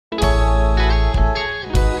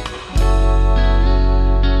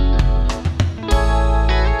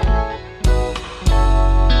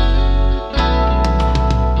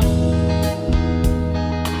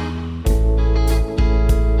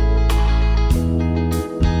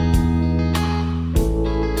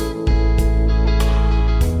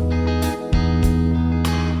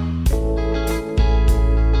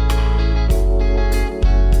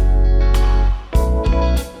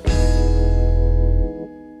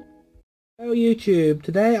Hello YouTube,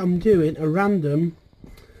 today I'm doing a random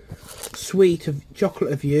sweet of chocolate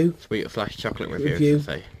review. Sweet flash chocolate review.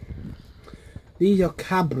 Say. These are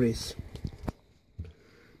Cadbury's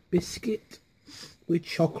biscuit with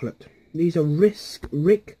chocolate. These are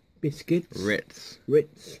Rick biscuits.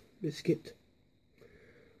 Ritz biscuit.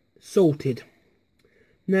 Salted.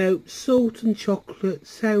 Now salt and chocolate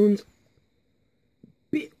sounds a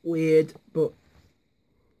bit weird, but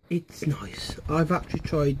it's nice. I've actually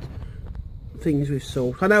tried things with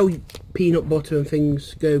salt. I know peanut butter and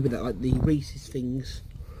things go with that, like the Reese's things,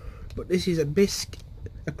 but this is a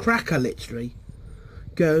cracker literally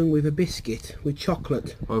going with a biscuit with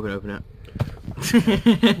chocolate. Open it.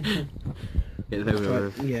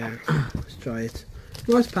 Yeah, let's try it.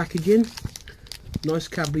 Nice packaging, nice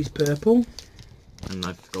Cadbury's purple, and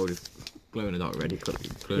nice gold, glow in the dark red,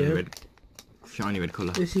 red, shiny red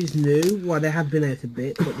colour. This is new. Well, they have been out a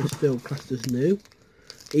bit, but they're still classed as new.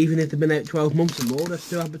 Even if they've been out 12 months or more, they're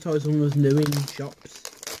still advertised on as new in shops.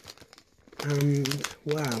 And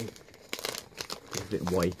wow, It's a bit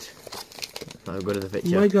white. It's not as good as the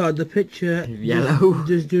picture. Oh my god, the picture yellow.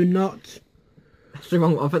 Just do not. That's the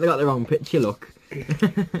wrong. I think they got the wrong picture. Look.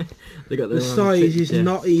 They got the size is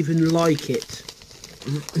not even like it.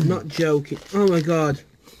 Not joking. Oh my god,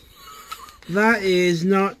 that is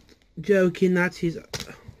not joking. That is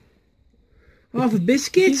half a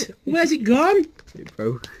biscuit. Where's it gone? It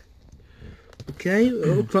broke. Okay, it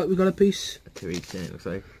looks like we got a piece. 2 each, then it looks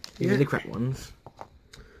like. Yeah. Even the cracked ones.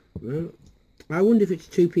 Well, I wonder if it's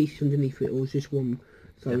 2 pieces underneath it or is just one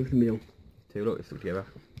side in the middle. 2 look, it's stuck together.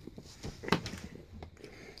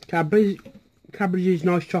 Cadbury's is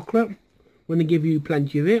nice chocolate when they give you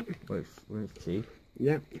plenty of it. Well, it's cheap.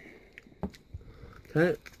 Yeah.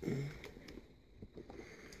 Okay.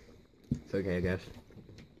 It's okay, I guess.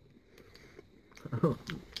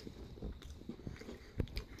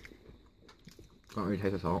 Can't really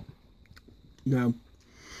taste the salt. No.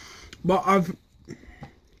 But I've...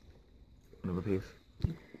 Another piece.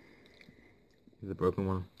 There's a broken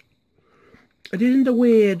one. It isn't a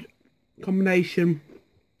weird combination,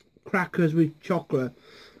 crackers with chocolate.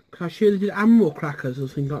 Cause I sure they did animal crackers or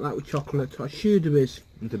something like that with chocolate. I sure there is.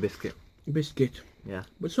 It's a biscuit. Biscuit. Yeah.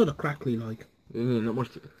 But sort of crackly like. Not much.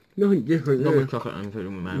 Nothing different. Not much chocolate and food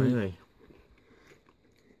in my mouth anyway.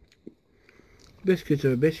 Biscuits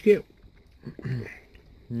are a biscuit.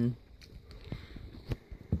 It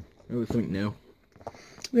was something new.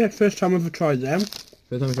 Yeah, first time I've ever tried them.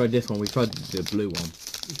 First time we tried this one, we tried the blue one.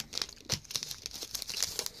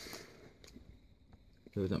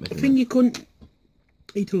 There was not I think you couldn't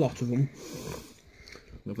eat a lot of them.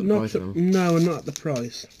 No, and not at the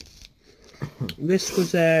price. This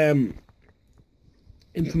was in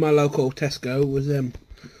for my local Tesco was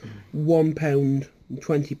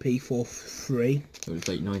 £1.20 for 3. It was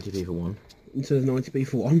like 90p for one. Instead of 90p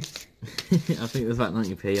for one. I think it was about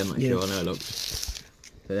 90p, I'm not sure, I know it looked. So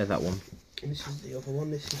there's that one. This is the other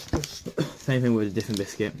one, this is just... Same thing with a different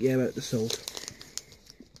biscuit. Yeah, about the salt.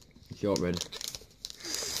 Shortbread.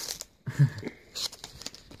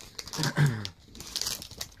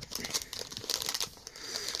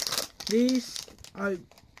 These, I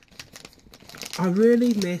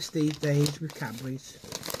really miss these days with Cadbury's.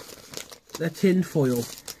 They're tin foil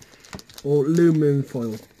or aluminum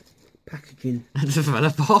foil packaging. It just fell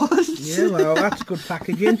apart. Yeah, well, that's good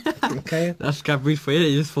packaging. Okay. That's Cadbury's for you,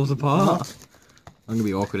 it just falls apart. I'm gonna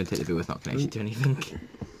be awkward and take the bit with not connected to anything.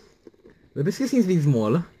 The biscuit seems to be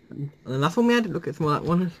smaller. And the last one we had, look, it's more that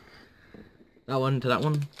one. That one to that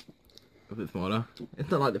one. A bit smaller. It's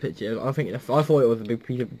not like the picture. I thought it was a big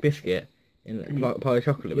piece of biscuit in a pile of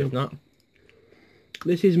chocolate, but it's not.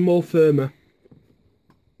 This is more firmer.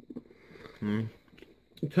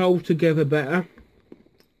 It's all together better.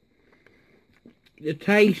 The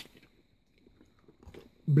taste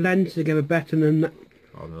blends together better than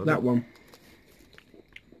that one.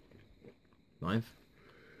 Nice.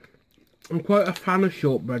 I'm quite a fan of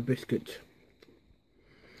shortbread biscuits.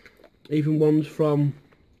 Even ones from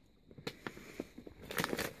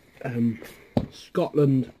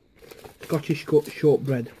Scotland, Scottish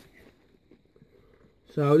shortbread.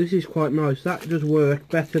 So this is quite nice. That does work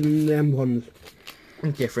better than them ones.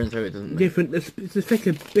 It's different, so it doesn't. Different. It's a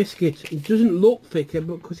thicker biscuit. It doesn't look thicker,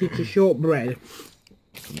 but because it's a shortbread.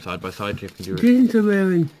 Side by side, you can do It isn't a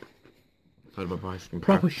really side by side.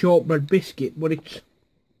 proper shortbread biscuit, but it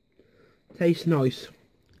tastes nice.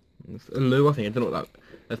 It's a Lou, I think. It doesn't look like.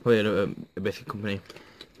 That's probably a biscuit company.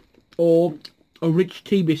 Or a rich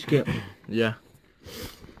tea biscuit. Yeah.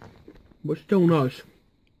 But still nice.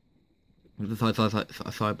 The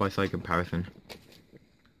side by side comparison.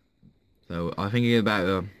 So I think it's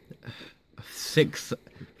about 6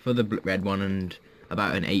 for the red one and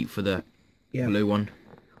about an 8 for the blue one.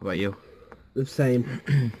 How about you? The same.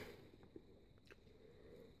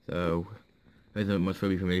 So, there's not much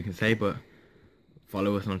we really can say, but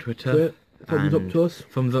follow us on Twitter. Thumbs up to us.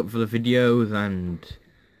 Thumbs up for the videos, and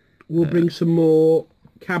we'll bring some more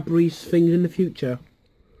Cadbury's things in the future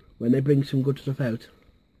when they bring some good stuff out.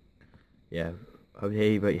 Yeah, hope to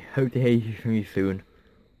hear you from you soon.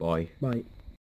 Bye. Bye.